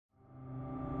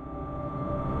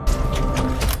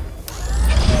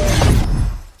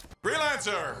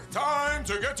Freelancer! Time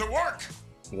to get to work!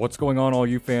 What's going on, all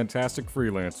you fantastic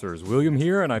freelancers? William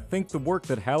here, and I think the work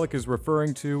that Haluk is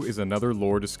referring to is another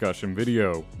lore discussion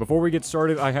video. Before we get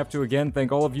started, I have to again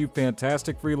thank all of you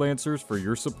fantastic freelancers for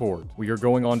your support. We are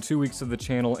going on 2 weeks of the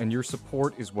channel, and your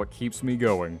support is what keeps me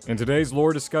going. In today's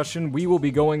lore discussion, we will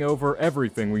be going over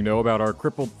everything we know about our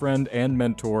crippled friend and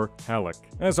mentor, Haluk.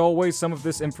 As always, some of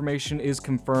this information is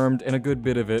confirmed, and a good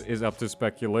bit of it is up to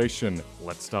speculation.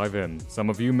 Let's dive in. Some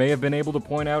of you may have been able to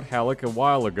point out Haluk a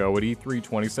while ago at E3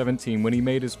 2017 when he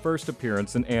made his first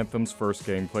appearance in Anthem's first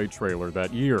gameplay trailer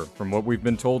that year. From what we've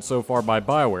been told so far by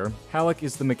BioWare, Haluk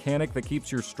is the mechanic that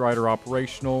keeps your Strider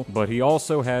operational, but he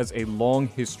also has a long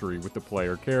history with the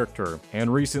player character.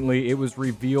 And recently, it was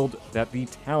revealed that the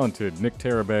talented Nick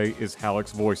Tarabay is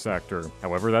Haluk's voice actor.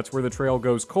 However, that's where the trail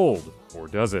goes cold. Or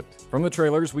does it? From the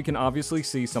trailers, we can obviously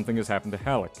see something has happened to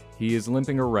Haluk. He is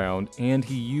limping around, and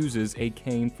he uses a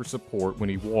cane for support when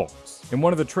he walks. In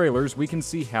one of the trailers, we can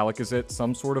see Haluk is at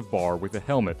some sort of bar with a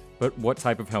helmet. But what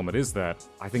type of helmet is that?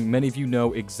 I think many of you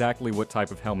know exactly what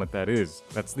type of helmet that is.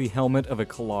 That's the helmet of a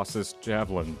Colossus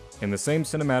Javelin. In the same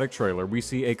cinematic trailer, we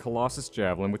see a Colossus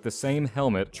Javelin with the same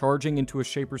helmet charging into a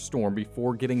Shaper Storm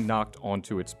before getting knocked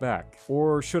onto its back.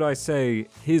 Or should I say,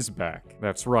 his back?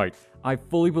 That's right. I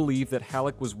fully believe that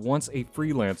Haluk was once a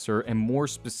Freelancer, and more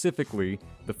specifically,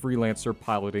 the Freelancer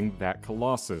piloting that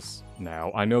Colossus.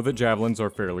 Now, I know that Javelins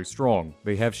are fairly strong.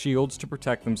 They have shields to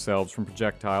protect themselves from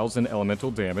projectiles and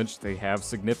elemental damage, they have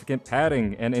significant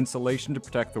padding and insulation to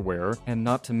protect the wearer, and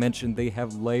not to mention they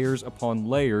have layers upon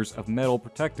layers of metal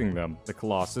protecting them, the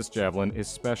Colossus Javelin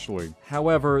especially.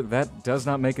 However, that does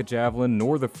not make a Javelin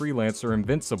nor the Freelancer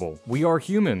invincible. We are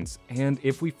humans, and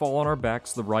if we fall on our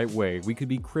backs the right way, we could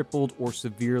be crippled or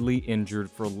severely injured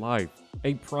for life.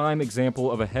 A prime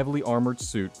example of a heavily armored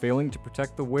suit failing to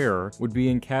protect the wearer would be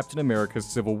in Captain America's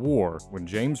Civil War, when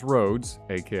James Rhodes,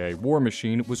 aka War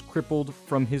Machine, was crippled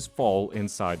from his fall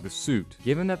inside the suit.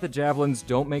 Given that the Javelins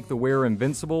don't make the wearer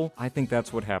invincible, I think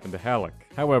that's what happened to Haluk.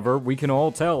 However, we can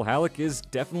all tell Haluk is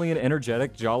definitely an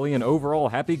energetic, jolly, and overall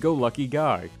happy-go-lucky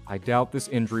guy. I doubt this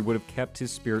injury would have kept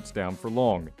his spirits down for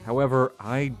long. However,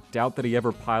 I doubt that he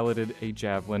ever piloted a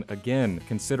Javelin again.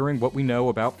 Considering what we know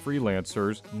about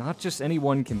Freelancers, not just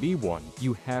anyone can be one.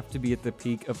 You have to be at the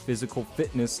peak of physical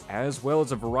fitness as well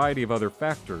as a variety of other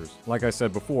factors. Like I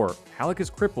said before, Haluk is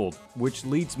crippled, which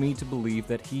leads me to believe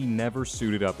that he never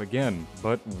suited up again.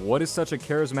 But what is such a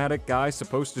charismatic guy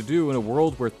supposed to do in a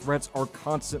world where threats are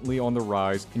constantly on the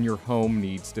rise and your home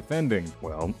needs defending?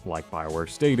 Well, like BioWare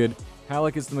stated,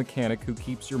 Haluk is the mechanic who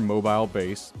keeps your mobile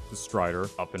base, the Strider,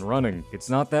 up and running. It's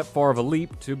not that far of a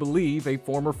leap to believe a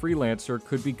former Freelancer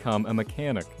could become a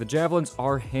mechanic. The Javelins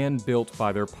are hand-built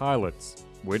by their pilots,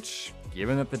 which,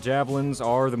 given that the Javelins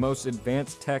are the most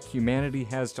advanced tech humanity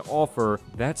has to offer,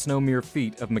 that's no mere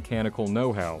feat of mechanical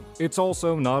know-how. It's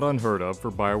also not unheard of for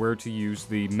BioWare to use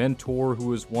the mentor who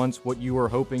was once what you were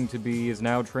hoping to be is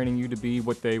now training you to be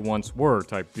what they once were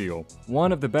type deal.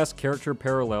 One of the best character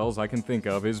parallels I can think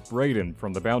of is Brayden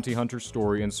from the Bounty Hunter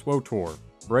story in SWTOR.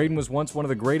 Brayden was once one of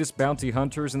the greatest bounty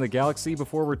hunters in the galaxy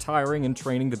before retiring and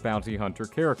training the bounty hunter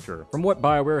character. From what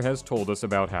BioWare has told us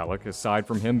about Haluk, aside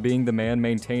from him being the man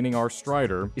maintaining our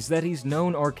Strider, is that he's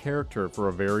known our character for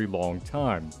a very long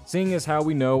time. Seeing as how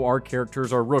we know our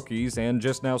characters are rookies and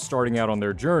just now starting out on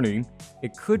their journey,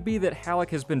 it could be that Haluk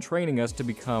has been training us to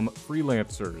become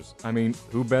Freelancers. I mean,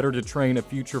 who better to train a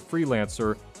future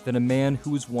Freelancer than a man who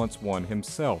was once one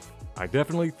himself? I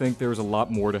definitely think there's a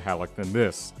lot more to Haluk than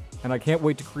this, and I can't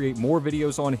wait to create more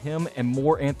videos on him and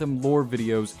more Anthem lore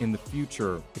videos in the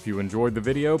future. If you enjoyed the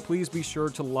video, please be sure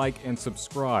to like and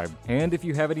subscribe. And if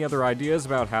you have any other ideas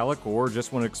about Haluk or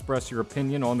just want to express your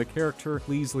opinion on the character,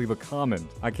 please leave a comment.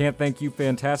 I can't thank you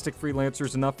fantastic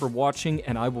Freelancers enough for watching,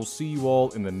 and I will see you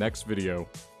all in the next video.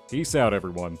 Peace out,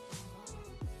 everyone.